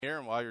here.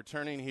 And while you're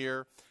turning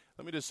here,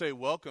 let me just say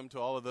welcome to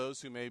all of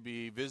those who may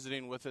be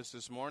visiting with us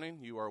this morning.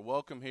 You are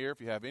welcome here. If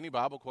you have any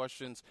Bible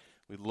questions,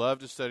 we'd love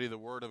to study the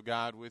Word of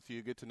God with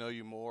you, get to know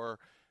you more,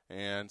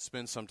 and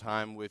spend some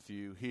time with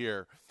you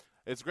here.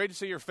 It's great to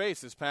see your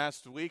face. This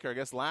past week, or I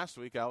guess last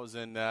week, I was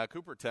in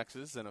Cooper,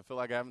 Texas, and I feel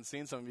like I haven't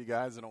seen some of you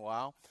guys in a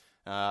while.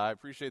 I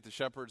appreciate the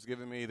shepherds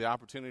giving me the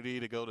opportunity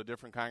to go to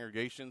different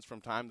congregations from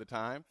time to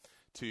time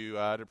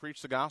to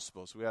preach the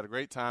gospel. So we had a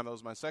great time. That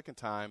was my second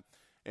time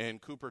in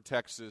Cooper,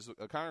 Texas,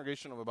 a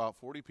congregation of about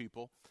 40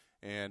 people,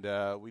 and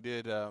we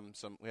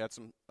had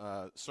some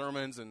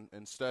sermons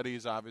and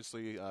studies,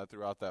 obviously,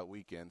 throughout that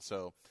weekend.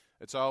 So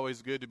it's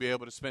always good to be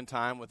able to spend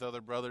time with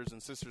other brothers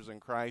and sisters in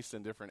Christ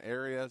in different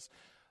areas,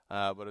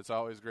 but it's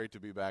always great to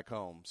be back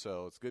home.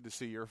 So it's good to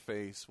see your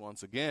face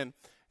once again,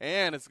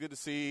 and it's good to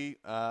see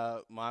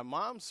my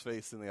mom's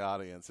face in the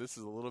audience. This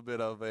is a little bit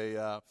of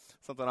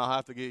something I'll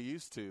have to get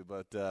used to,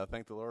 but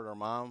thank the Lord, our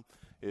mom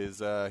is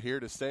here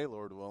to stay,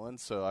 Lord willing.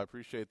 So I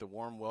appreciate the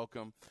warm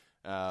welcome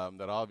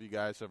that all of you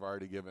guys have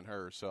already given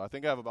her. So I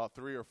think I have about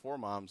 3 or 4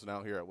 moms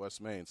now here at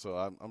West Main, so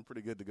I'm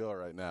pretty good to go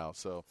right now.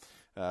 So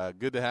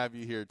good to have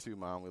you here too,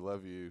 Mom. We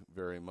love you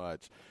very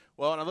much.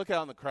 Well, when I look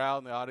out in the crowd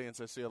in the audience,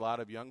 I see a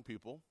lot of young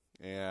people,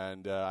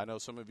 and I know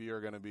some of you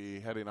are going to be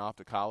heading off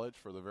to college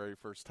for the very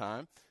first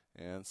time,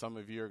 and some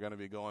of you are going to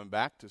be going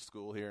back to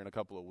school here in a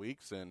couple of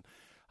weeks, and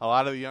a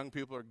lot of the young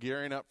people are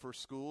gearing up for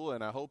school,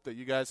 and I hope that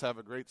you guys have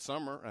a great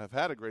summer. Have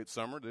had a great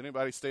summer. Did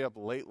anybody stay up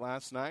late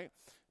last night?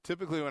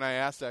 Typically when I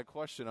ask that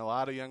question, a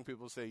lot of young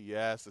people say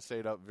yes, they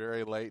stayed up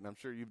very late, and I'm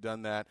sure you've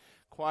done that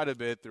quite a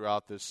bit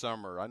throughout this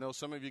summer. I know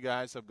some of you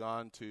guys have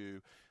gone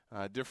to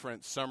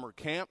different summer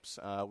camps.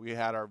 We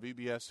had our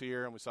VBS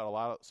here, and we saw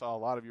a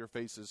lot of your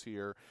faces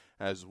here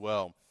as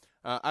well.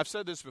 I've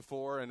said this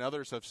before, and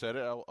others have said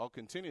it. I'll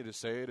continue to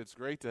say it. It's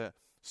great to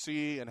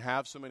see and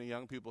have so many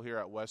young people here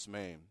at West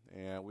Main,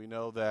 and we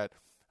know that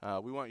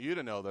we want you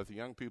to know that the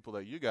young people,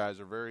 that you guys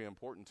are very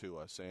important to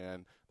us,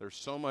 and there's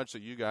so much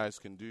that you guys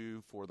can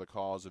do for the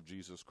cause of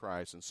Jesus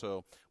Christ. And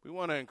so we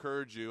want to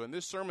encourage you, and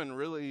this sermon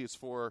really is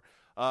for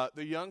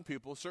the young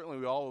people. Certainly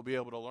we all will be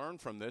able to learn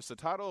from this. The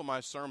title of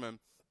my sermon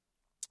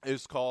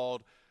is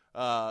called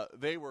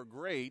They Were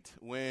Great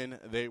When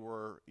They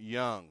Were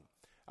Young.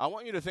 I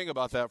want you to think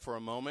about that for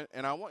a moment,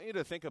 and I want you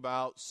to think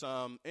about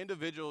some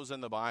individuals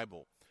in the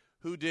Bible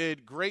who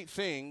did great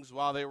things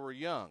while they were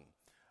young.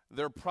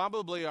 There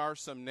probably are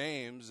some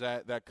names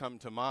that come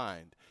to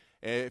mind.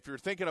 If you're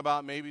thinking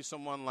about maybe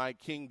someone like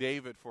King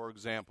David, for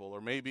example,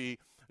 or maybe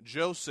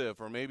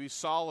Joseph, or maybe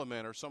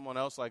Solomon, or someone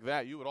else like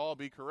that, you would all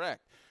be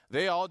correct.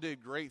 They all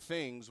did great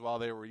things while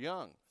they were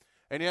young.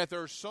 And yet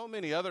there are so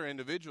many other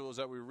individuals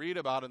that we read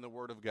about in the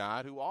Word of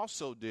God who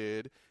also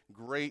did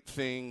great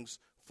things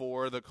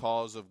for the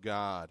cause of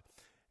God.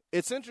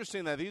 It's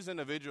interesting that these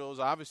individuals,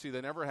 obviously, they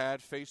never had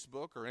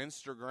Facebook or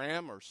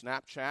Instagram or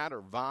Snapchat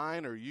or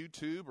Vine or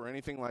YouTube or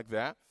anything like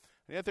that,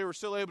 and yet they were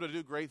still able to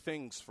do great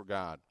things for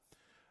God.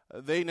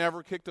 They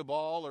never kicked a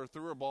ball or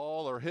threw a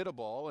ball or hit a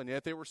ball, and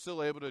yet they were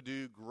still able to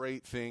do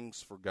great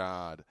things for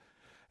God.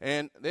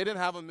 And they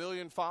didn't have 1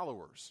 million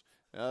followers.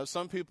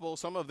 Some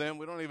of them,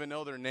 we don't even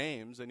know their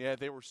names, and yet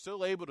they were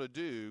still able to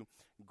do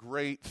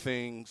great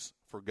things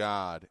for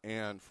God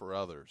and for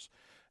others.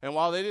 And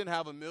while they didn't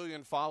have 1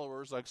 million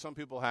followers like some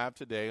people have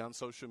today on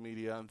social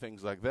media and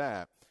things like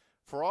that,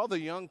 for all the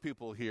young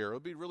people here, it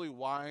would be really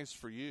wise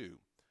for you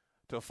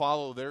to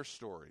follow their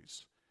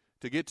stories,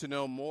 to get to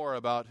know more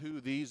about who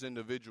these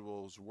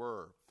individuals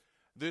were.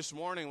 This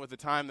morning, with the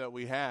time that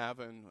we have,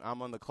 and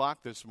I'm on the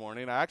clock this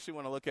morning, I actually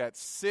want to look at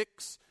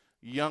 6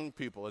 young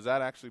people. Is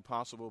that actually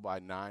possible by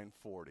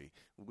 9:40?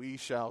 We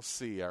shall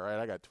see, all right?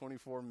 I got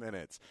 24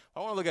 minutes. I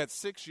want to look at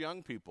 6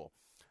 young people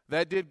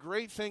that did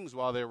great things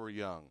while they were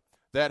young,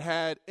 that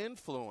had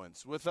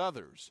influence with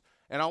others.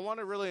 And I want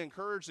to really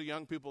encourage the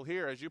young people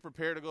here as you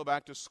prepare to go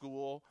back to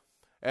school,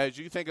 as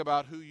you think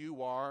about who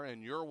you are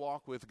and your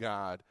walk with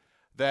God,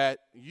 that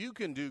you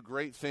can do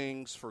great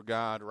things for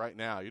God right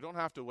now. You don't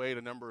have to wait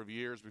a number of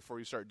years before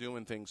you start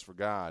doing things for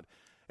God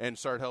and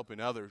start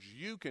helping others.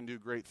 You can do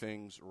great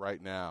things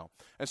right now.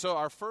 And so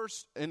our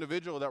first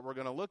individual that we're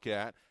going to look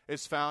at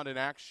is found in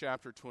Acts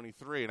chapter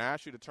 23. And I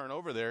ask you to turn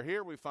over there.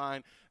 Here we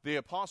find the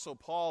Apostle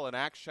Paul in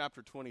Acts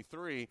chapter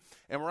 23.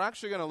 And we're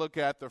actually going to look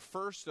at the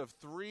first of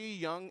 3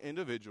 young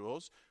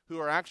individuals who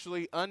are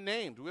actually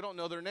unnamed. We don't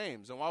know their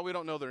names. And while we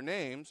don't know their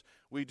names,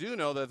 we do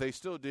know that they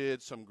still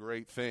did some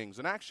great things.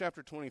 In Acts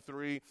chapter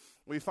 23,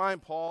 we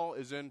find Paul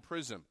is in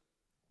prison.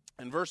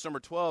 In verse number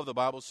 12, the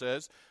Bible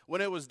says,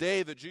 "When it was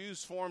day, the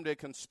Jews formed a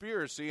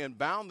conspiracy and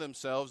bound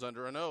themselves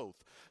under an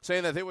oath,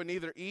 saying that they would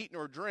neither eat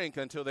nor drink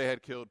until they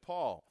had killed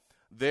Paul.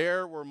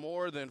 There were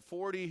more than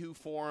 40 who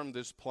formed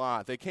this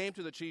plot. They came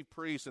to the chief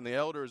priests and the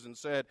elders and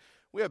said,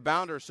 'We have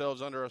bound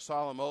ourselves under a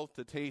solemn oath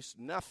to taste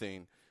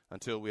nothing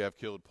until we have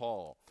killed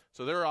Paul.'"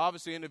 So there are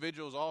obviously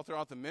individuals all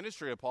throughout the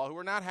ministry of Paul who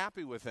were not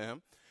happy with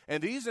him.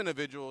 And these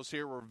individuals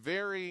here were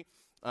very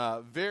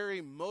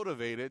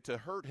motivated to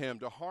hurt him,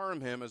 to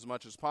harm him as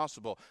much as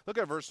possible. Look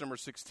at verse number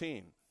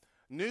 16.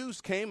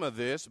 "News came of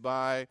this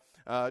by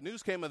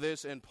news came of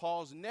this, and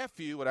Paul's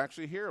nephew would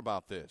actually hear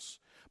about this.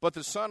 But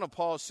the son of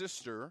Paul's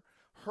sister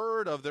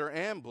heard of their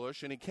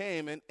ambush, and he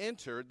came and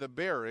entered the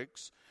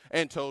barracks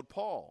and told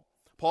Paul.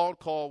 Paul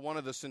called one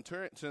of the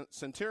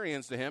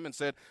centurions to him and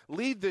said,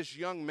 "Lead this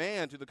young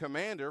man to the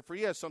commander, for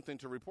he has something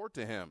to report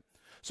to him."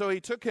 So he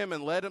took him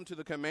and led him to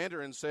the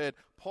commander and said,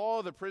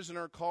 "Paul the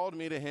prisoner called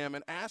me to him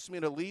and asked me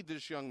to lead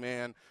this young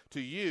man to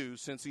you,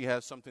 since he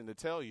has something to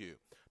tell you."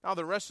 Now,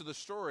 the rest of the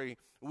story,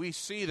 we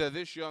see that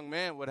this young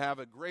man would have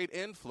a great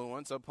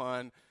influence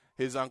upon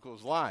his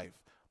uncle's life.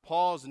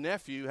 Paul's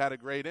nephew had a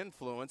great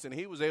influence, and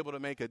he was able to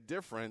make a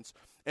difference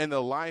in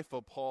the life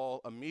of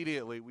Paul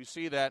immediately. We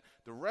see that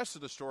the rest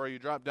of the story, you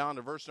drop down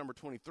to verse number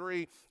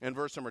 23 and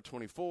verse number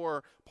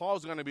 24,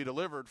 Paul's going to be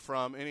delivered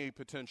from any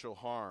potential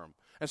harm.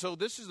 And so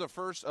this is the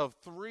first of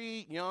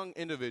 3 young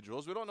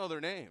individuals. We don't know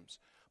their names,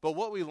 but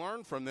what we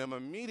learn from them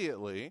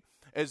immediately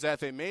is that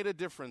they made a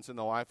difference in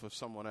the life of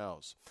someone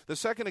else. The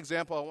second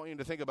example I want you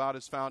to think about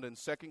is found in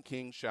 2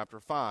 Kings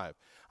chapter 5.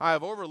 I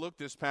have overlooked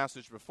this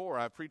passage before.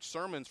 I've preached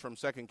sermons from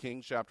 2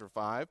 Kings chapter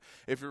 5.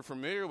 If you're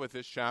familiar with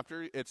this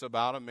chapter, it's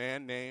about a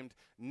man named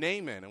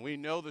Naaman. And we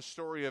know the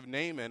story of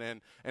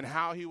Naaman and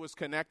how he was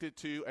connected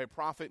to a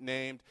prophet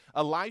named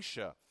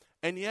Elisha.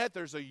 And yet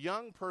there's a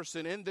young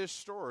person in this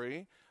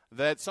story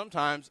that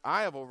sometimes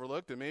I have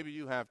overlooked, and maybe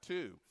you have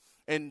too.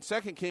 In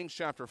 2 Kings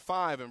chapter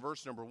 5 and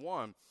verse number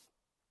 1,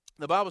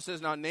 the Bible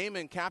says, "Now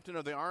Naaman, captain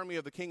of the army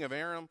of the king of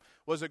Aram,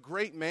 was a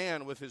great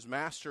man with his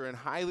master and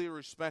highly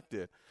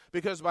respected,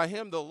 because by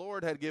him the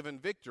Lord had given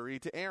victory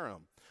to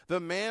Aram. The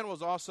man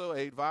was also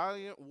a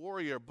valiant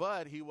warrior,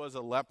 but he was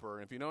a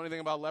leper." If you know anything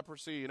about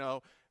leprosy, you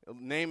know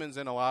Naaman's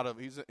in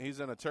he's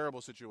in a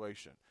terrible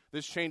situation.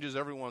 This changes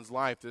everyone's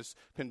life, this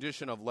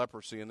condition of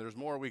leprosy, and there's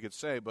more we could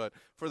say, but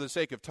for the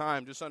sake of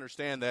time, just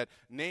understand that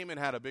Naaman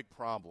had a big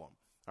problem.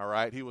 All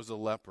right, he was a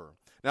leper.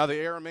 Now the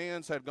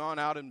Arameans had gone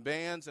out in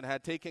bands and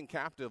had taken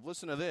captive,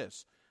 listen to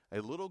this, a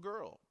little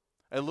girl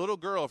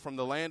from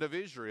the land of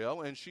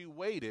Israel, and she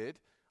waited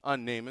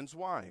on Naaman's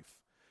wife.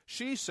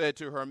 She said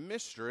to her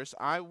mistress,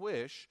 "I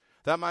wish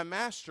that my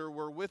master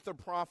were with the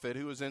prophet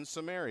who is in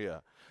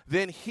Samaria.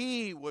 Then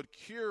he would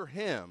cure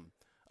him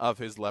of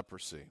his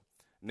leprosy."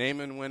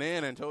 Naaman went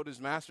in and told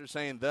his master,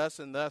 saying, "Thus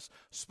and thus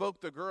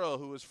spoke the girl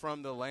who was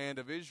from the land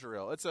of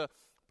Israel." It's a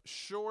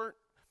short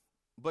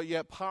but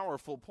yet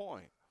powerful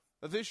point.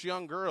 This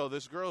young girl,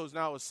 this girl who's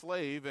now a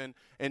slave in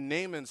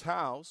Naaman's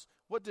house,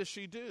 what does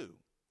she do?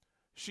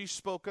 She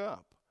spoke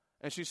up.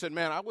 And she said,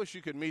 "Man, I wish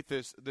you could meet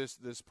this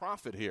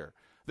prophet here.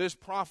 This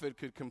prophet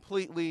could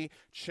completely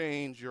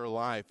change your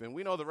life." And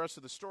we know the rest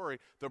of the story.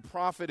 The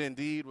prophet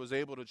indeed was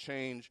able to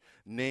change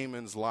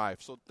Naaman's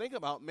life. So think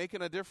about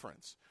making a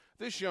difference.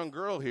 This young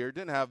girl here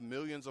didn't have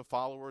millions of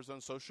followers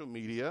on social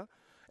media,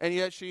 and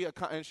yet she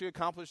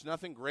accomplished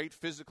nothing great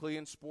physically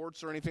in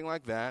sports or anything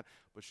like that,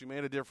 but she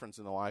made a difference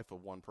in the life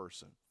of one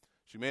person.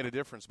 She made a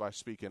difference by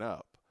speaking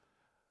up.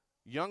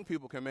 Young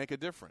people can make a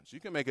difference.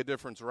 You can make a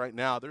difference right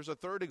now. There's a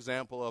third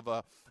example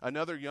of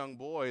another young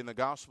boy in the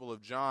Gospel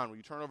of John. When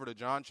you turn over to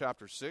John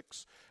chapter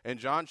 6, and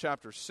John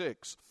chapter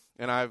 6,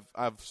 and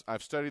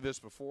I've studied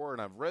this before,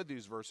 and I've read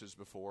these verses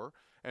before,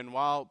 and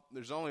while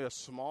there's only a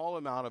small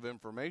amount of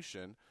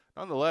information,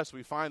 nonetheless,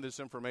 we find this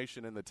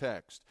information in the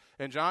text.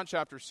 In John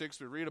chapter 6,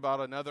 we read about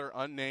another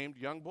unnamed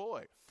young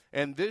boy.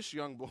 And this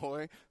young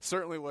boy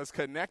certainly was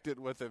connected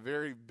with a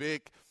very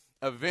big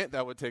event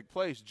that would take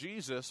place.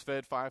 Jesus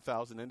fed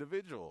 5,000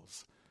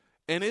 individuals.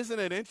 And isn't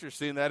it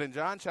interesting that in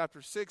John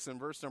chapter 6 and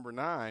verse number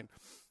 9,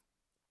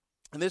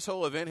 and this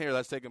whole event here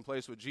that's taking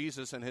place with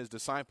Jesus and his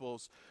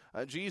disciples,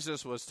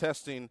 Jesus was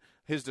testing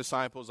his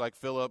disciples like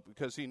Philip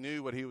because he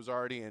knew what he was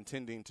already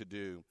intending to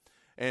do.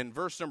 And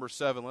verse number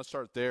 7, let's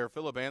start there.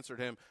 Philip answered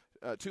him,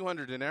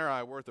 200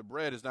 denarii worth of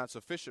bread is not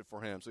sufficient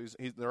for him. So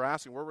they're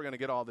asking where we're going to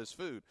get all this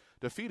food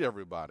to feed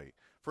everybody,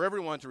 for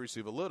everyone to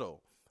receive a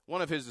little.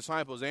 One of his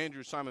disciples,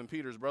 Andrew, Simon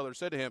Peter's brother,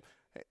 said to him,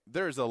 "Hey,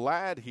 there's a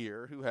lad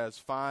here who has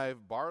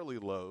 5 barley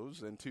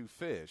loaves and 2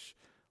 fish,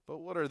 but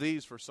what are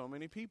these for so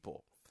many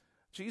people?"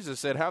 Jesus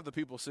said, "Have the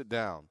people sit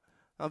down."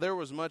 Now there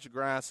was much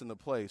grass in the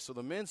place, so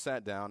the men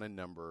sat down in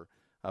number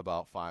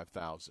about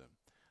 5,000.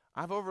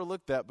 I've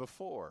overlooked that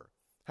before.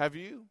 Have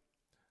you?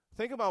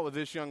 Think about what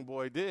this young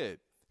boy did.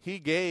 He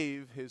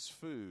gave his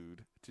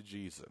food to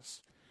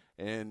Jesus.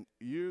 And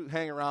you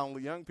hang around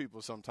with young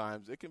people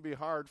sometimes, it can be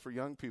hard for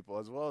young people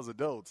as well as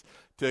adults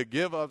to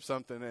give up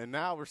something. And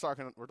now we're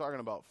talking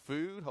about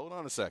food. Hold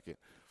on a second.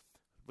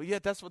 But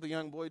yet that's what the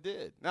young boy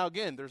did. Now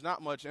again, there's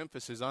not much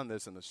emphasis on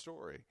this in the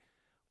story,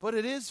 but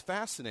it is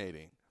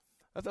fascinating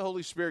that the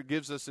Holy Spirit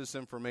gives us this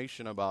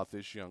information about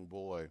this young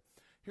boy.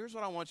 Here's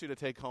what I want you to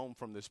take home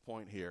from this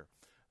point here,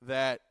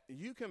 that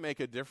you can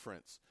make a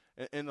difference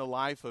in the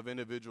life of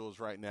individuals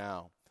right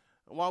now.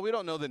 While we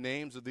don't know the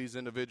names of these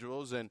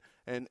individuals, and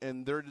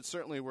they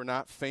certainly were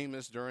not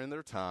famous during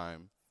their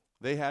time,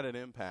 they had an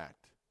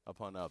impact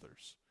upon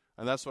others.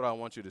 And that's what I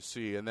want you to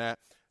see, and that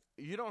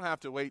you don't have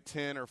to wait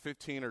 10 or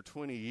 15 or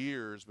 20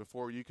 years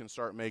before you can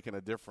start making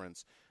a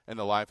difference in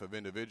the life of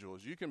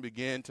individuals. You can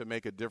begin to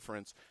make a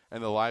difference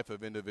in the life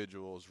of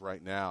individuals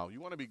right now.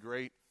 You want to be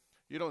great?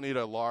 You don't need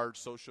a large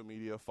social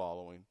media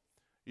following.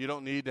 You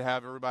don't need to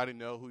have everybody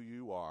know who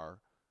you are.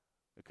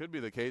 It could be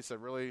the case that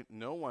really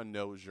no one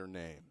knows your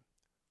name,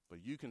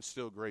 but you can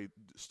still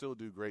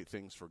do great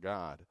things for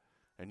God,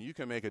 and you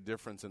can make a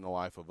difference in the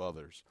life of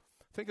others.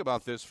 Think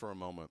about this for a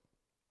moment.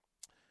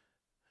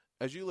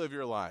 As you live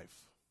your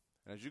life,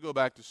 as you go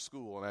back to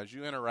school, and as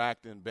you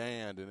interact in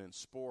band and in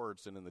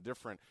sports and in the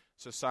different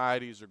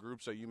societies or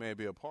groups that you may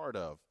be a part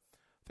of,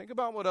 think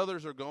about what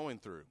others are going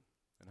through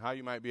and how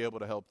you might be able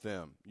to help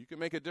them. You can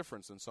make a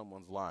difference in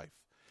someone's life.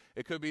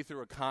 It could be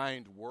through a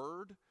kind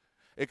word.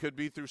 It could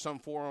be through some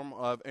form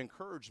of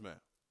encouragement.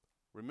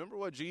 Remember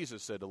what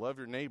Jesus said, to love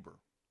your neighbor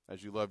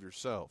as you love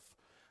yourself.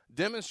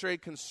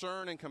 Demonstrate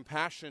concern and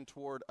compassion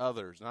toward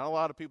others. Not a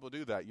lot of people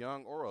do that,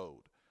 young or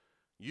old.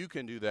 You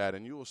can do that,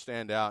 and you will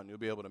stand out, and you'll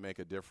be able to make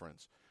a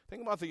difference.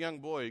 Think about the young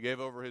boy who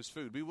gave over his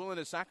food. Be willing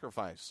to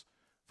sacrifice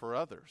for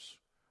others.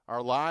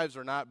 Our lives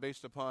are not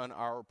based upon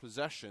our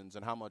possessions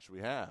and how much we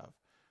have.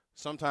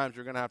 Sometimes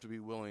you're going to have to be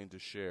willing to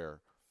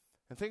share.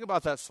 And think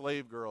about that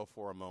slave girl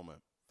for a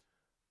moment.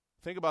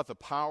 Think about the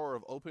power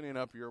of opening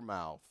up your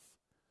mouth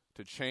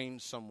to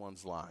change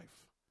someone's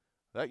life.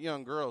 That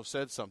young girl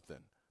said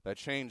something that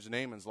changed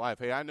Naaman's life.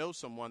 Hey, I know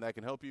someone that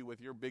can help you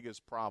with your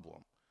biggest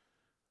problem.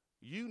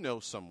 You know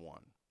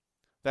someone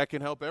that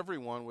can help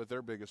everyone with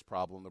their biggest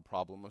problem, the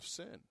problem of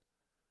sin.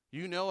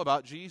 You know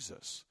about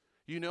Jesus.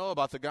 You know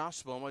about the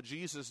gospel and what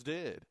Jesus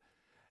did.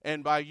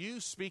 And by you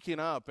speaking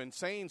up and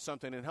saying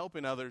something and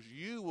helping others,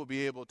 you will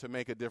be able to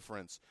make a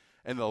difference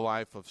in the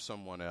life of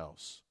someone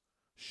else.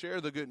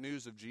 Share the good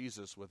news of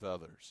Jesus with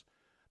others.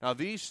 Now,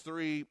 these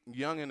three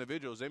young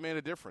individuals, they made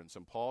a difference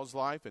in Paul's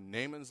life and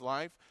Naaman's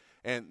life,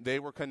 and they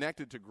were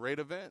connected to great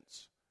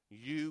events.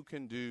 You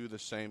can do the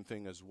same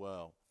thing as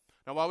well.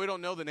 Now, while we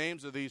don't know the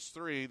names of these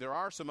three, there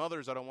are some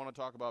others that I want to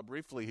talk about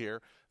briefly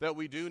here that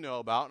we do know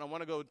about, and I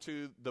want to go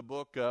to the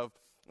book of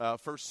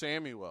 1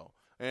 Samuel.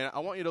 And I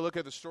want you to look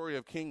at the story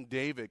of King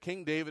David.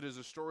 King David is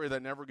a story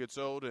that never gets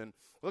old. And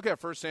look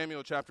at 1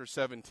 Samuel chapter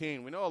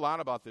 17. We know a lot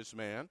about this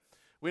man.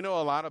 We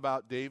know a lot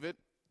about David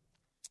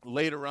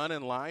later on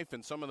in life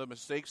and some of the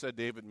mistakes that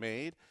David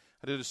made.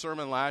 I did a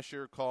sermon last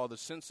year called The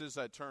Senses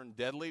That Turned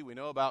Deadly. We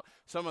know about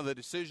some of the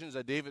decisions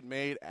that David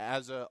made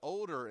as an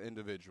older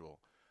individual.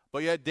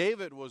 But yet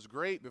David was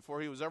great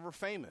before he was ever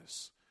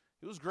famous.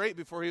 He was great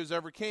before he was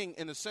ever king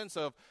in the sense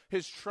of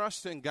his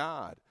trust in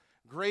God.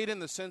 Great in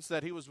the sense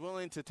that he was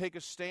willing to take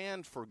a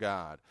stand for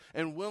God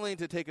and willing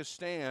to take a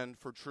stand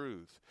for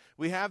truth.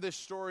 We have this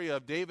story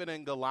of David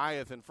and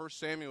Goliath in 1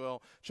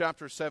 Samuel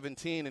chapter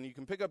 17, and you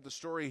can pick up the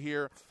story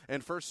here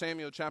in 1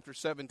 Samuel chapter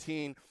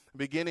 17,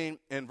 beginning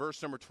in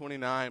verse number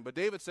 29. But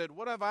David said,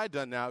 "What have I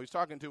done now?" He's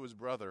talking to his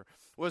brother.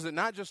 "Was it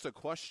not just a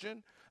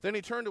question?" Then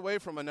he turned away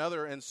from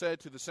another and said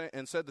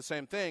the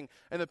same thing,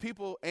 and the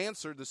people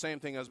answered the same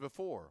thing as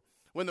before.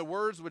 When the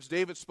words which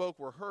David spoke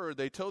were heard,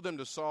 they told them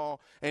to Saul,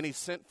 and he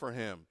sent for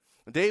him.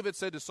 David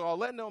said to Saul,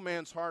 "Let no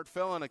man's heart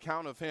fail on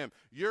account of him.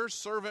 Your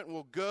servant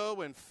will go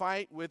and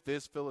fight with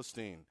this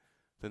Philistine."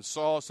 Then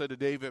Saul said to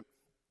David,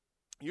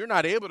 "You're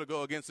not able to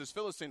go against this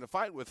Philistine to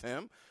fight with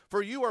him,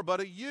 for you are but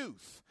a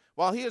youth,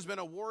 while he has been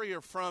a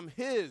warrior from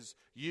his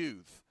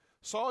youth."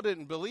 Saul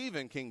didn't believe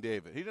in King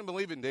David. He didn't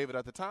believe in David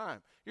at the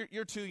time.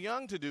 You're too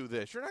young to do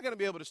this. You're not going to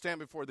be able to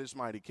stand before this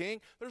mighty king.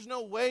 There's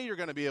no way you're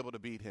going to be able to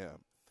beat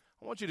him.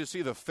 I want you to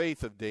see the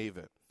faith of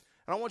David.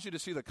 And I want you to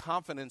see the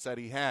confidence that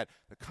he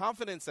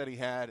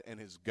had in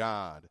his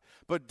God.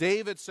 But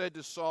David said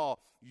to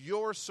Saul,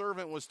 "Your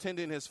servant was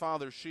tending his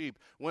father's sheep.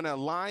 When a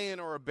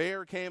lion or a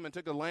bear came and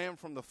took a lamb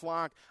from the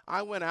flock,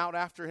 I went out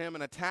after him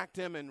and attacked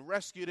him and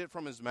rescued it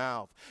from his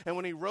mouth. And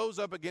when he rose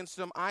up against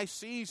him, I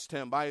seized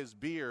him by his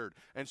beard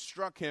and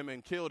struck him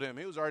and killed him."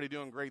 He was already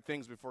doing great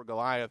things before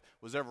Goliath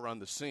was ever on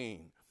the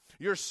scene.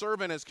 "Your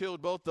servant has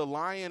killed both the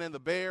lion and the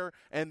bear,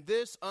 and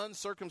this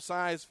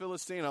uncircumcised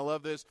Philistine," I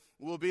love this,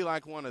 "will be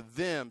like one of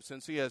them,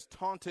 since he has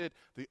taunted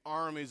the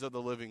armies of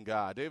the living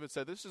God." David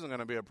said, this isn't going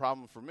to be a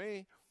problem for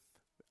me.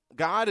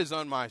 God is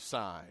on my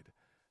side,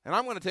 and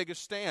I'm going to take a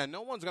stand.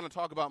 No one's going to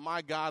talk about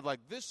my God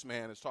like this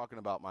man is talking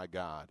about my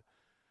God.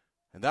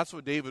 And that's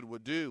what David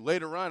would do.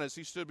 Later on, as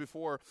he stood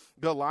before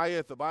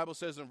Goliath, the Bible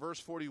says in verse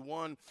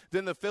 41,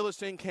 "Then the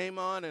Philistine came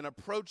on and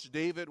approached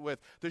David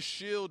with the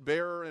shield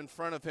bearer in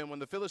front of him. When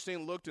the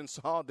Philistine looked and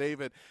saw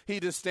David,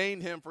 he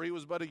disdained him, for he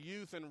was but a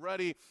youth and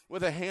ruddy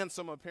with a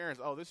handsome appearance."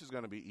 Oh, this is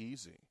going to be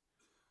easy.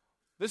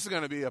 This is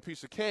going to be a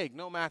piece of cake,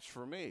 no match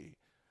for me.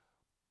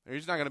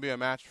 He's not going to be a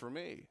match for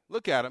me.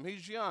 Look at him.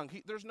 He's young.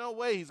 There's no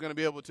way he's going to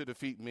be able to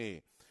defeat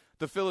me.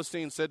 The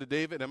Philistine said to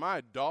David, "Am I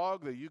a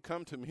dog that you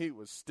come to me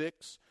with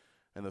sticks?"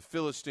 And the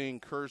Philistine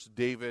cursed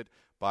David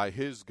by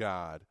his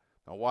God.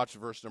 Now watch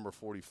verse number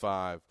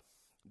 45.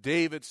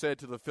 David said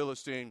to the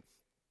Philistine,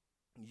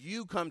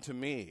 "You come to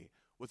me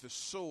with a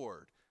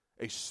sword,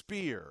 a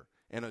spear,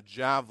 and a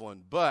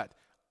javelin, but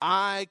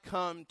I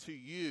come to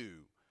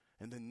you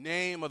in the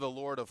name of the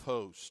Lord of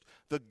hosts,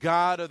 the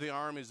God of the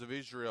armies of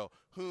Israel,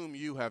 whom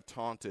you have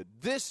taunted.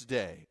 This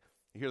day,"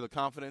 you hear the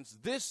confidence,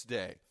 "this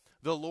day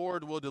the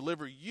Lord will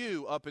deliver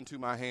you up into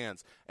my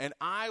hands, and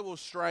I will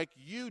strike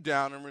you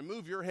down and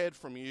remove your head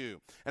from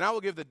you. And I will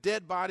give the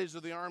dead bodies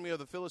of the army of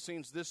the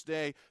Philistines this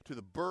day to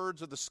the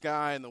birds of the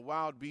sky and the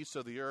wild beasts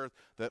of the earth,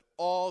 that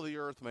all the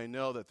earth may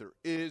know that there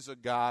is a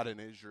God in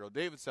Israel."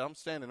 David said, "I'm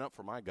standing up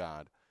for my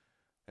God,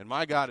 and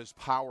my God is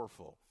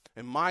powerful,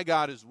 and my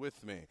God is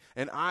with me,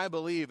 and I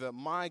believe that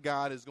my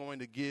God is going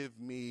to give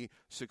me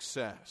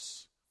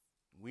success."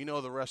 We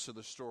know the rest of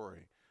the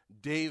story.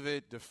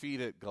 David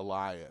defeated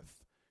Goliath.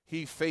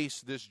 He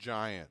faced this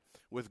giant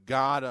with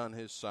God on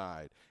his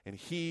side, and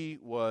he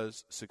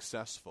was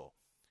successful.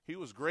 He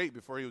was great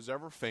before he was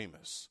ever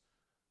famous.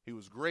 He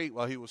was great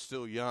while he was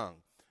still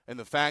young. And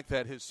the fact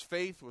that his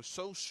faith was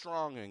so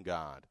strong in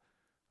God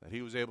that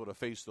he was able to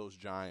face those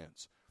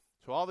giants.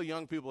 To all the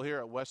young people here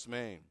at West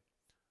Main,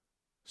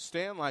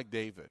 stand like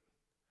David.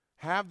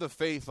 Have the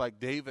faith like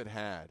David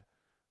had.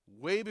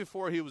 Way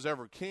before he was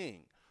ever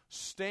king,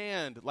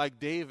 stand like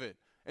David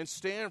and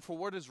stand for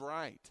what is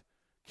right.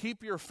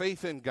 Keep your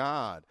faith in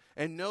God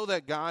and know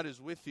that God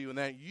is with you and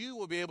that you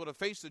will be able to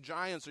face the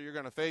giants that you're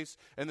going to face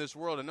in this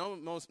world. And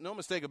no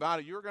mistake about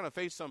it, you're going to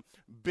face some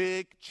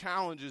big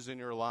challenges in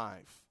your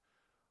life.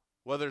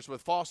 Whether it's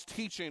with false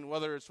teaching,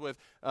 whether it's with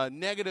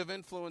negative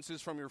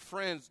influences from your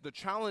friends, the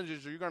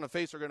challenges you're going to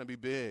face are going to be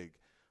big.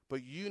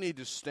 But you need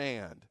to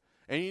stand,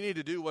 and you need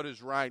to do what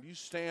is right. You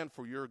stand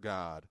for your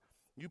God.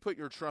 You put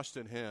your trust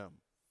in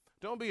him.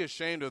 Don't be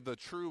ashamed of the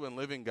true and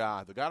living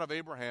God, the God of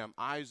Abraham,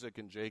 Isaac,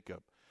 and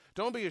Jacob.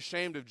 Don't be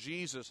ashamed of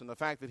Jesus and the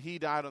fact that he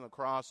died on the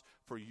cross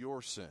for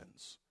your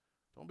sins.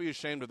 Don't be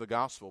ashamed of the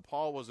gospel.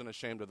 Paul wasn't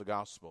ashamed of the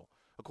gospel,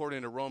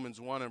 according to Romans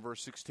 1 and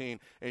verse 16.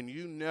 And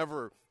you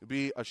never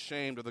be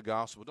ashamed of the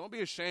gospel. Don't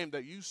be ashamed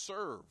that you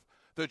serve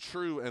the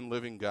true and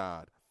living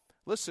God.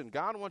 Listen,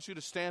 God wants you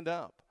to stand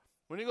up.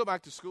 When you go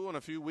back to school in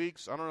a few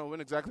weeks, I don't know when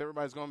exactly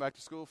everybody's going back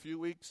to school, a few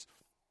weeks.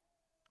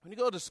 When you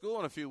go to school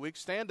in a few weeks,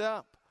 stand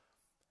up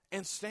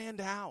and stand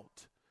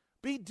out.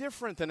 Be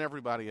different than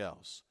everybody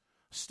else.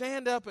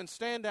 Stand up and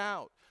stand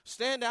out.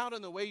 Stand out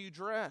in the way you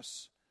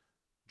dress.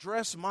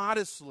 Dress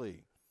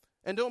modestly.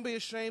 And don't be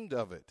ashamed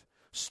of it.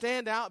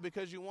 Stand out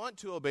because you want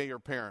to obey your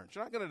parents.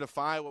 You're not going to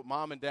defy what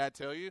mom and dad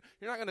tell you.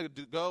 You're not going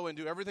to go and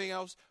do everything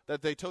else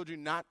that they told you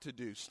not to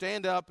do.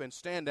 Stand up and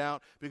stand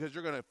out because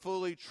you're going to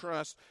fully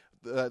trust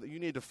that you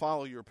need to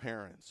follow your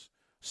parents.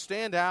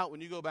 Stand out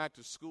when you go back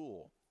to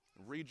school.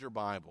 Read your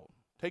Bible.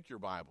 Take your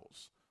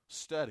Bibles.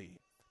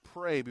 Study.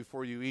 Pray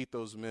before you eat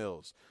those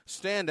meals.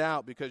 Stand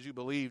out because you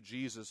believe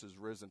Jesus is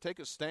risen. Take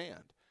a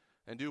stand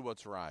and do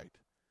what's right.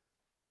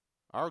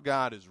 Our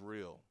God is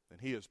real,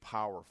 and he is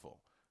powerful,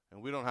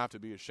 and we don't have to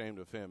be ashamed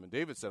of him. And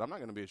David said, I'm not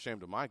going to be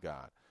ashamed of my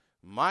God.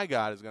 My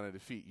God is going to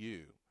defeat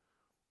you.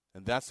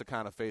 And that's the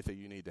kind of faith that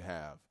you need to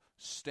have.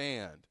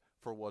 Stand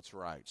for what's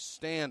right.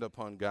 Stand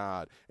upon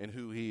God and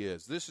who he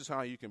is. This is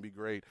how you can be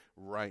great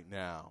right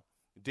now.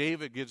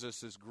 David gives us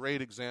this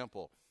great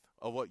example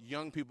of what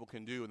young people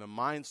can do and the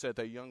mindset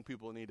that young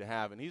people need to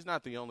have. And he's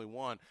not the only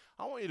one.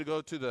 I want you to go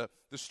to the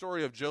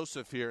story of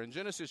Joseph here in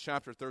Genesis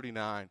chapter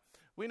 39.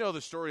 We know the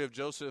story of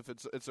Joseph.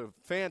 It's a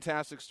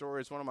fantastic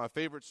story. It's one of my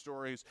favorite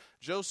stories.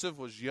 Joseph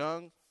was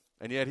young,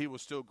 and yet he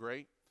was still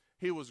great.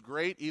 He was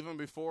great even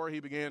before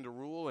he began to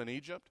rule in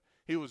Egypt.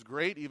 He was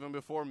great even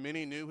before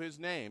many knew his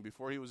name,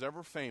 before he was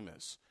ever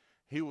famous.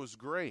 He was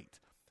great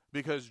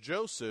because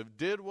Joseph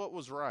did what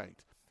was right,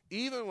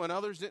 even when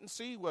others didn't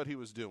see what he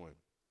was doing.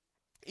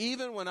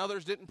 Even when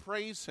others didn't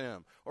praise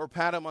him or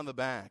pat him on the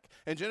back.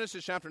 In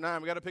Genesis chapter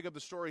 9, we got to pick up the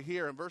story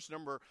here in verse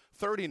number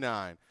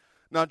 39.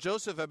 Now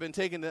Joseph had been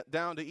taken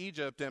down to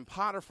Egypt, and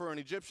Potiphar, an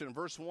Egyptian,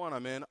 verse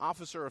 1,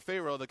 officer of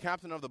Pharaoh, the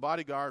captain of the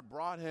bodyguard,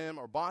 bought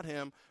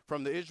him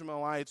from the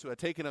Ishmaelites who had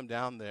taken him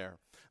down there.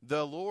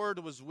 The Lord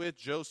was with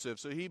Joseph,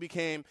 so he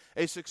became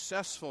a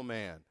successful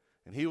man,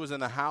 and he was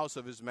in the house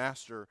of his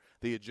master,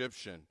 the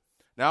Egyptian.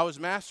 Now his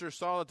master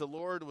saw that the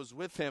Lord was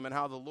with him and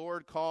how the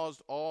Lord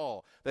caused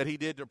all that he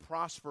did to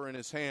prosper in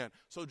his hand.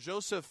 So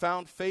Joseph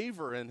found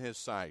favor in his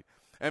sight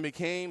and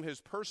became his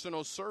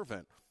personal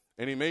servant.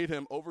 And he made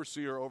him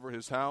overseer over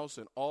his house,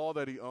 and all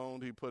that he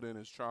owned he put in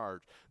his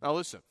charge. Now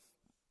listen,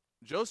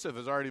 Joseph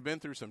has already been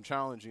through some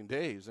challenging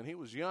days, and he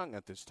was young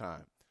at this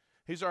time.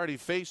 He's already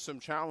faced some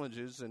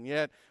challenges, and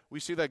yet we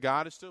see that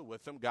God is still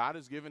with him. God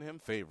has given him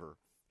favor.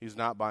 He's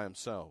not by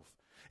himself.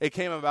 It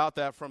came about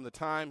that from the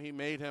time he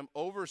made him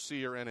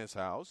overseer in his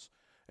house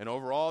and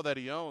over all that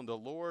he owned, the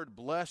Lord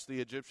blessed the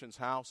Egyptian's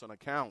house on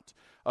account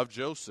of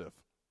Joseph.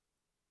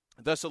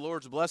 Thus the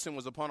Lord's blessing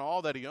was upon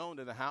all that he owned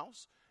in the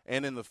house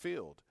and in the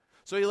field.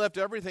 So he left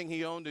everything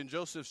he owned in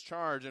Joseph's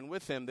charge, and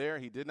with him there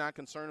he did not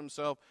concern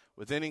himself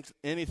with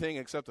anything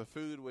except the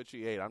food which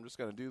he ate. I'm just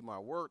going to do my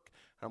work.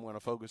 I'm going to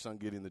focus on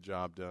getting the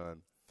job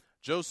done.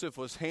 Joseph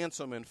was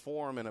handsome in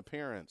form and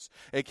appearance.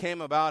 It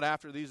came about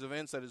after these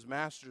events that his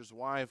master's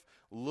wife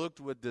looked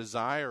with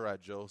desire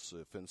at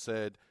Joseph and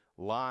said,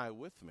 "Lie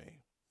with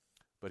me."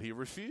 But he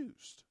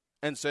refused.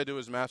 and said to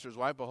his master's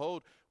wife,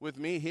 Behold, with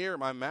me here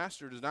my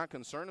master does not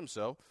concern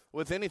himself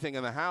with anything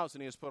in the house,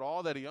 and he has put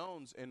all that he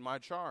owns in my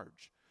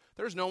charge.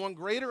 There's no one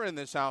greater in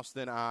this house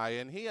than I,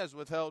 and he has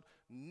withheld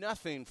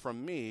nothing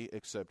from me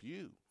except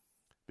you,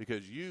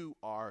 because you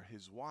are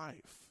his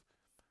wife.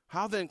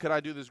 How then could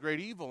I do this great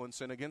evil and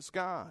sin against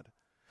God?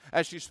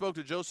 As she spoke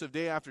to Joseph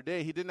day after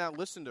day, he did not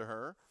listen to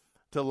her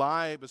to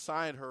lie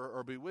beside her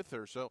or be with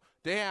her. So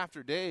day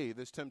after day,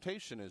 this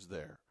temptation is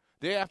there.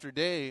 Day after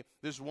day,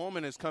 this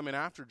woman is coming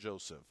after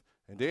Joseph.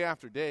 And day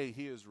after day,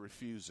 he is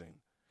refusing.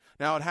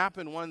 Now it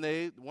happened one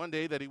day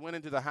that he went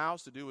into the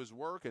house to do his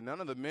work, and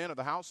none of the men of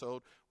the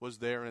household was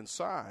there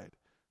inside.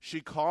 She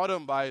caught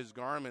him by his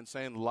garment,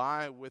 saying,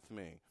 Lie with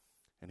me.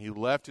 And he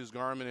left his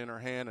garment in her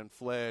hand and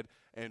fled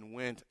and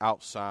went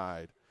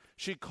outside.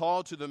 She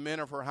called to the men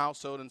of her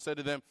household and said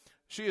to them,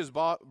 he has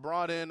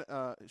brought in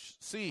a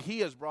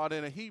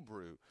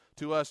Hebrew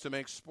to us to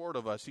make sport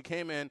of us. He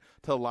came in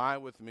to lie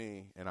with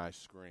me, and I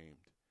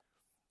screamed.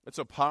 It's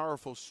a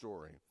powerful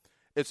story.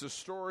 It's a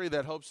story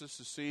that helps us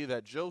to see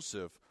that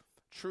Joseph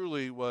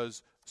truly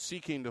was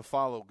seeking to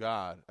follow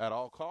God at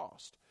all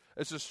cost.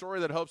 It's a story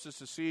that helps us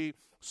to see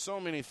so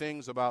many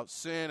things about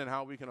sin and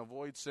how we can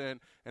avoid sin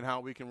and how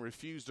we can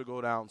refuse to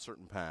go down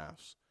certain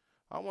paths.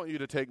 I want you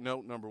to take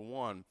note, number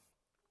one,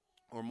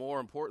 or more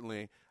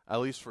importantly, at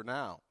least for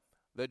now,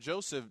 that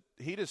Joseph,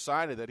 he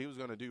decided that he was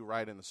going to do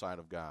right in the sight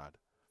of God.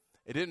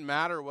 It didn't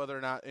matter whether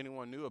or not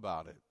anyone knew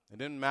about it. It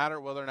didn't matter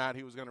whether or not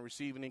he was going to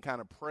receive any kind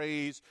of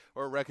praise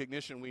or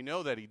recognition. We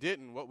know that he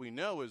didn't. What we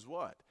know is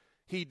what?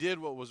 He did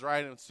what was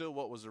right, and still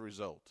what was the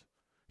result?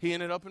 He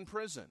ended up in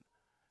prison.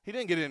 He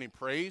didn't get any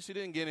praise. He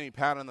didn't get any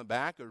pat on the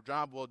back or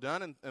job well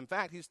done. And in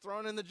fact, he's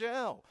thrown in the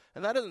jail.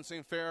 And that doesn't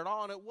seem fair at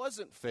all, and it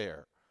wasn't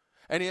fair.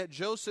 And yet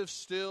Joseph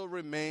still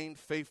remained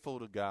faithful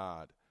to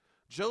God.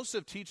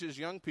 Joseph teaches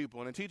young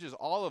people, and it teaches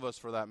all of us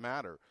for that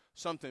matter,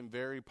 something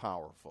very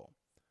powerful.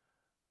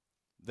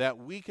 That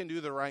we can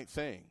do the right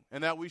thing,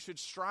 and that we should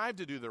strive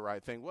to do the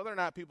right thing, whether or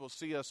not people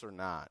see us or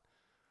not.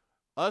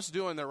 Us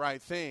doing the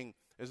right thing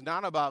is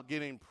not about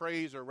getting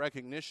praise or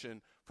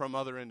recognition from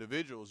other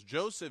individuals.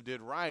 Joseph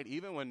did right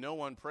even when no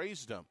one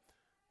praised him.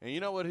 And you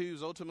know what he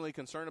was ultimately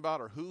concerned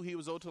about, or who he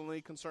was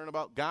ultimately concerned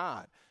about?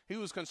 God. He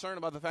was concerned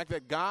about the fact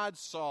that God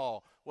saw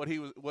what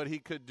he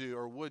could do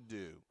or would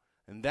do.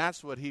 And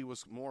that's what he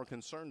was more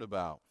concerned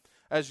about.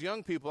 As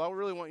young people, I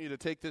really want you to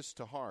take this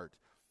to heart.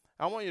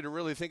 I want you to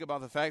really think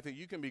about the fact that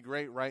you can be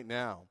great right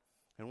now.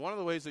 And one of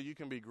the ways that you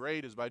can be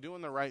great is by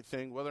doing the right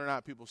thing, whether or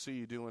not people see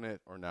you doing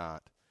it or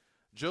not.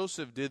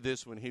 Joseph did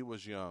this when he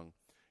was young.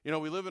 You know,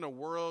 we live in a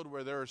world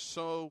where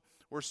so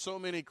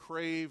many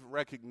crave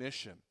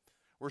recognition,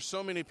 where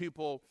so many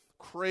people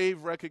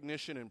crave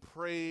recognition and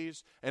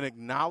praise and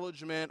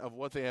acknowledgement of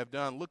what they have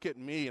done. Look at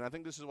me. And I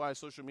think this is why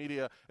social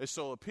media is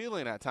so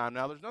appealing at times.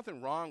 Now, there's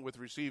nothing wrong with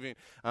receiving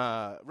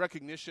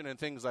recognition and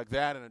things like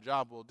that and a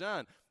job well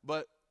done.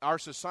 But our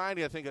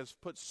society, I think, has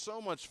put so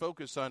much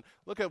focus on,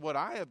 look at what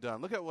I have done.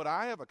 Look at what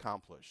I have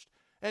accomplished.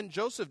 And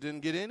Joseph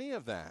didn't get any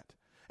of that.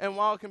 And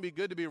while it can be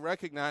good to be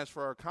recognized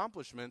for our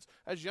accomplishments,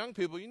 as young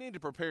people, you need to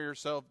prepare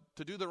yourself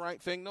to do the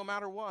right thing no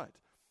matter what.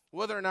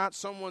 Whether or not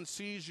someone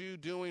sees you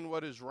doing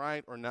what is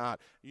right or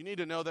not, you need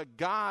to know that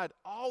God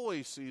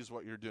always sees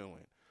what you're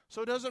doing.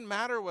 So it doesn't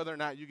matter whether or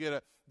not you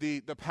get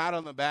the pat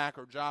on the back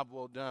or job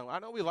well done. I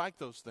know we like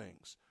those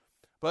things.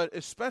 But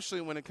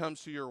especially when it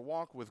comes to your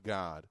walk with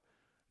God,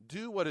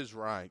 do what is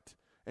right,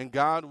 and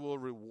God will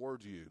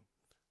reward you.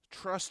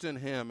 Trust in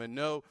him and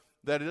know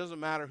that it doesn't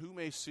matter who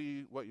may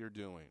see what you're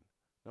doing.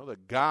 Know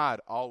that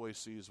God always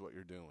sees what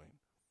you're doing.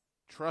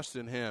 Trust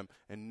in him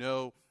and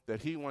know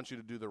that he wants you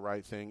to do the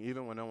right thing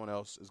even when no one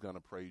else is going to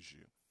praise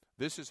you.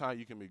 This is how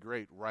you can be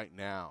great right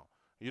now.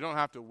 You don't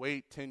have to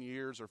wait 10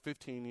 years or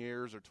 15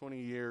 years or 20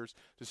 years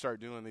to start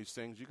doing these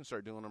things. You can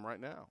start doing them right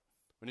now.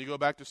 When you go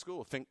back to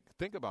school,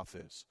 think about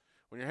this.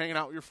 When you're hanging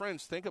out with your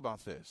friends, think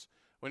about this.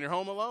 When you're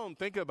home alone,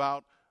 think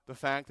about the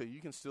fact that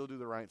you can still do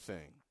the right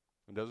thing.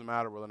 It doesn't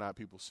matter whether or not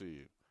people see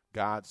you.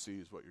 God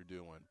sees what you're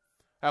doing.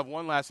 I have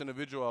one last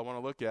individual I want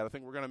to look at. I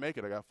think we're going to make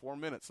it. I got 4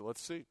 minutes, so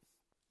let's see.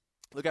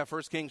 Look at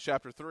 1 Kings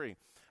chapter 3.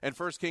 And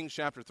 1 Kings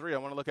chapter 3, I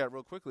want to look at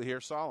real quickly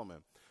here, Solomon.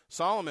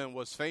 Solomon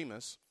was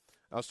famous.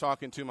 I was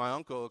talking to my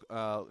uncle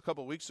a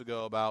couple weeks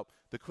ago about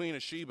the Queen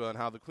of Sheba and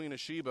how the Queen of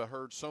Sheba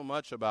heard so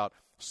much about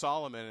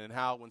Solomon and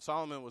how when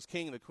Solomon was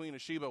king, the Queen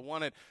of Sheba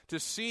wanted to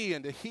see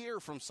and to hear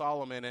from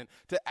Solomon and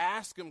to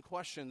ask him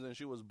questions, and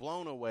she was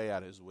blown away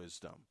at his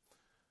wisdom.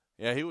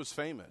 Yeah, he was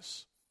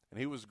famous, and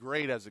he was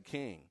great as a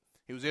king.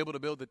 He was able to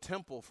build the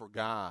temple for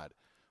God.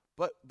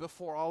 But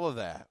before all of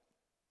that,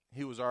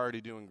 he was already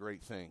doing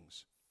great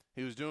things.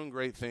 He was doing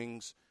great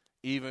things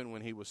even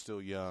when he was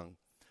still young.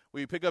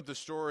 We pick up the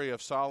story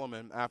of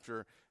Solomon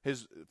after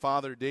his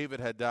father David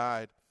had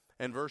died.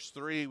 In verse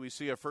 3, we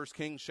see at 1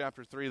 Kings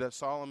chapter 3 that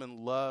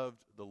Solomon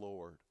loved the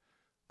Lord.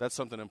 That's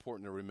something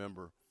important to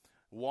remember.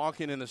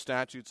 Walking in the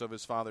statutes of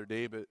his father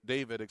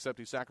David, except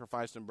he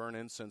sacrificed and burned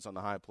incense on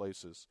the high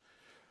places.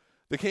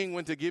 The king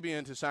went to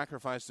Gibeon to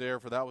sacrifice there,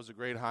 for that was a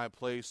great high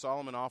place.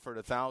 Solomon offered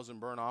 1,000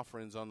 burnt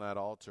offerings on that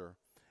altar.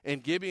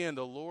 In Gibeon,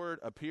 the Lord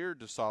appeared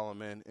to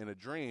Solomon in a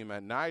dream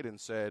at night and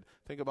said,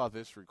 think about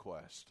this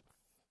request.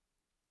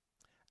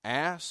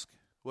 Ask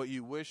what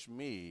you wish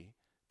me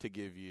to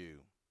give you.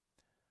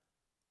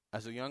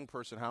 As a young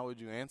person, how would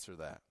you answer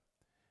that?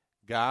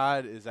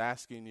 God is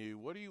asking you,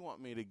 what do you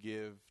want me to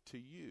give to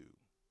you?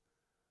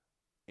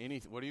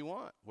 What do you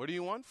want? What do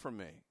you want from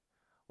me?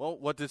 Well,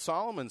 what did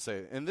Solomon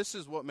say? And this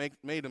is what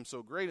made him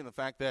so great in the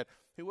fact that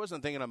he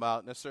wasn't thinking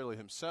about necessarily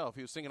himself.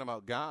 He was thinking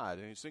about God,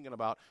 and he was thinking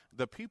about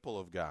the people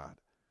of God.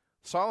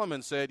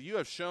 Solomon said, you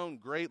have shown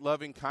great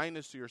loving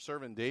kindness to your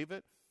servant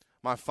David,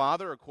 my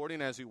father,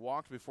 according as he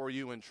walked before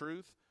you in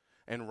truth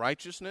and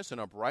righteousness and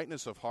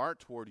uprightness of heart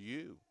toward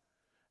you.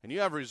 And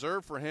you have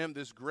reserved for him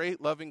this great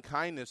loving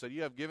kindness, that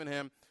you have given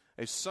him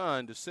a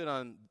son to sit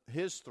on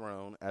his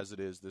throne as it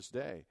is this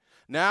day.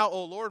 Now,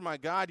 O Lord my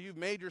God, you've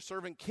made your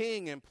servant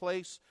king in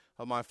place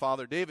of my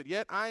father David.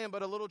 Yet I am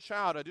but a little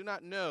child. I do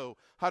not know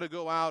how to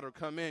go out or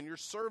come in. Your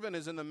servant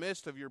is in the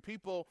midst of your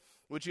people,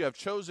 which you have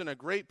chosen, a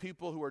great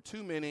people who are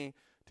too many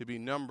to be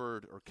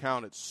numbered or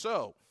counted.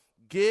 So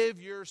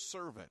give your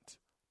servant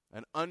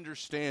an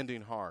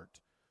understanding heart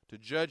to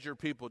judge your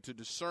people, to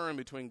discern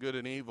between good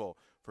and evil.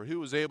 For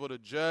who was able to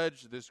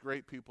judge this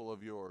great people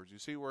of yours? You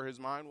see where his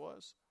mind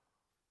was?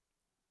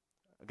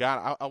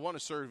 God, I want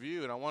to serve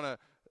you, and I want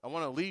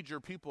to lead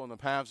your people in the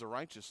paths of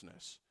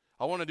righteousness.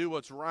 I want to do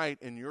what's right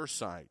in your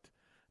sight.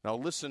 Now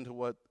listen to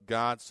what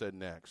God said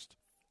next,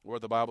 or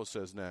what the Bible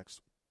says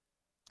next.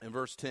 In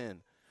verse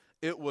 10,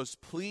 it was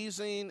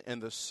pleasing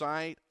in the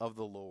sight of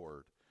the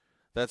Lord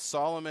that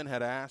Solomon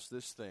had asked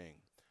this thing.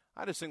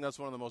 I just think that's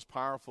one of the most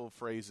powerful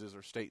phrases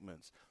or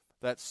statements,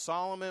 that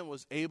Solomon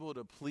was able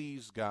to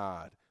please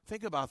God.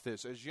 Think about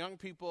this. As young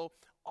people,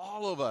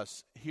 all of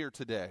us here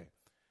today,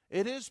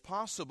 it is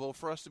possible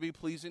for us to be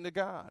pleasing to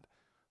God.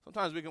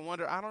 Sometimes we can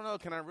wonder, I don't know,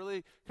 can I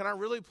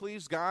really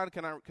please God?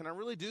 Can I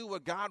really do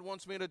what God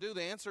wants me to do?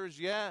 The answer is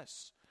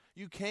yes,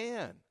 you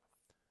can.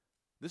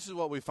 This is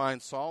what we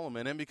find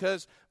Solomon. And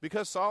because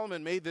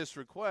Solomon made this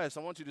request,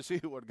 I want you to see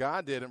what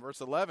God did in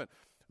verse 11.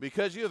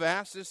 Because you have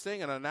asked this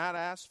thing and have not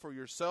asked for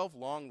yourself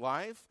long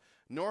life,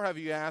 nor have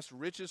you asked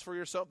riches for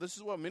yourself. This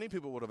is what many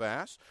people would have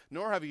asked.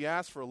 Nor have you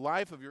asked for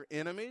life of your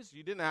enemies.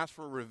 You didn't ask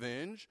for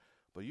revenge,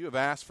 but you have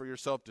asked for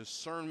yourself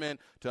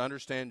discernment to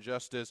understand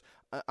justice.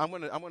 I'm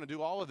going to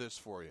do all of this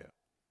for you.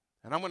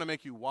 And I'm going to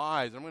make you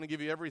wise. I'm going to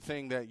give you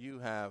everything that you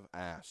have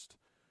asked.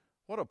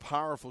 What a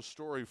powerful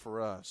story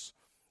for us,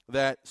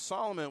 that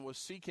Solomon was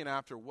seeking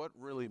after what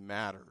really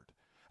mattered.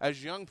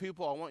 As young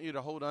people, I want you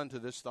to hold on to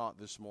this thought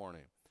this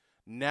morning.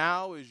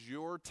 Now is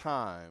your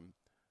time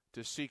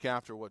to seek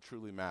after what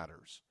truly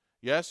matters.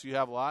 Yes, you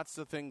have lots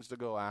of things to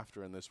go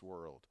after in this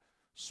world.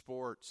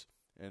 Sports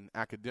and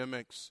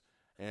academics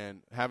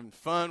and having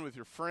fun with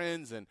your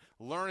friends and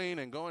learning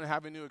and going and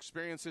having new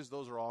experiences.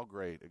 Those are all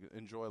great.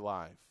 Enjoy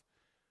life.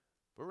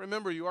 But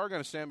remember, you are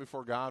going to stand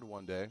before God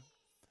one day.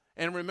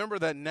 And remember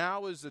that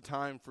now is the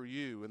time for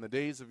you in the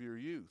days of your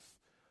youth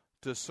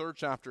to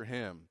search after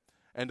him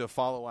and to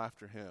follow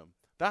after him.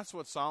 That's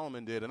what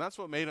Solomon did, and that's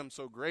what made him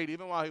so great,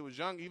 even while he was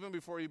young, even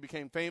before he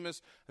became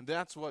famous, and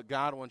that's what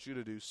God wants you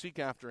to do. Seek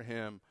after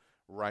him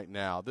right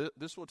now.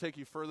 This will take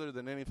you further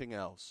than anything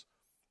else.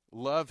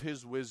 Love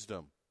his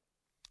wisdom.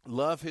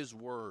 Love his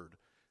word.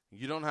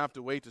 You don't have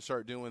to wait to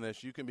start doing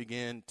this. You can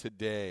begin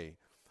today.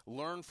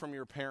 Learn from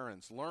your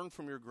parents. Learn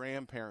from your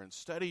grandparents.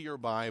 Study your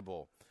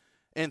Bible.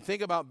 And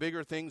think about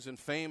bigger things than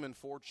fame and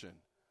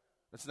fortune.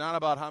 It's not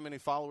about how many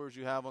followers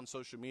you have on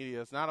social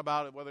media. It's not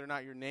about whether or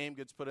not your name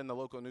gets put in the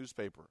local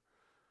newspaper.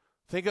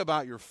 Think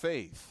about your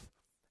faith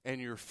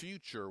and your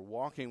future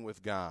walking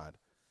with God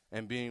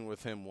and being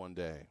with him one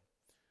day.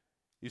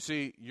 You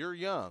see, you're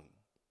young,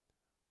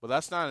 but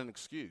that's not an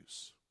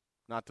excuse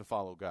not to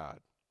follow God.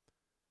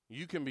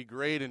 You can be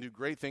great and do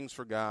great things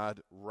for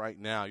God right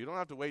now. You don't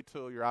have to wait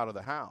till you're out of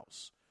the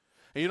house.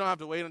 And you don't have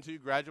to wait until you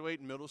graduate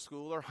middle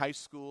school or high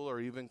school or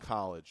even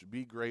college.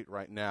 Be great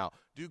right now.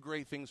 Do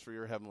great things for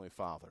your Heavenly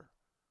Father.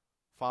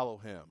 Follow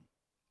him.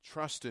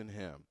 Trust in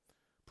him.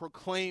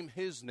 Proclaim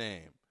his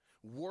name.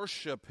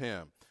 Worship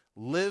him.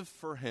 Live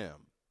for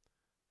him.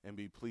 And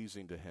be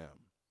pleasing to him.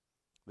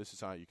 This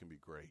is how you can be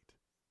great.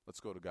 Let's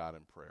go to God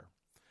in prayer.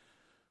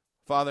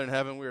 Father in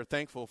heaven, we are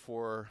thankful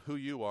for who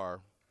you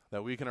are,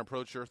 that we can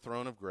approach your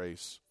throne of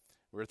grace.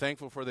 We're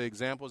thankful for the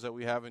examples that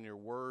we have in your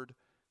word.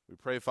 We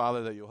pray,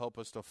 Father, that you'll help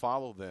us to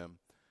follow them.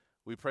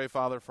 We pray,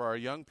 Father, for our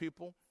young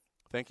people.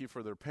 Thank you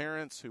for their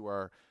parents who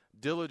are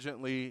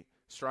diligently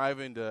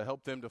striving to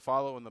help them to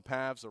follow in the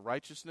paths of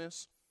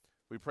righteousness.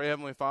 We pray,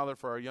 Heavenly Father,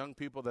 for our young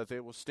people that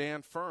they will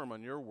stand firm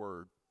on your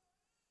word,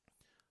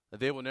 that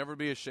they will never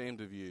be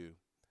ashamed of you,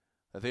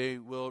 that they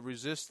will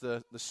resist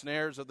the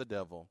snares of the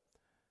devil,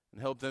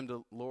 and help them,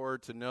 to,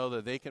 Lord, to know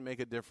that they can make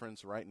a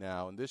difference right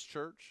now in this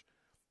church,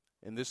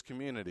 in this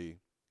community,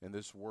 in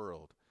this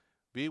world.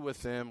 Be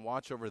with them,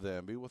 watch over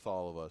them, be with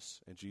all of us.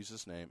 In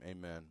Jesus' name,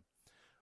 amen.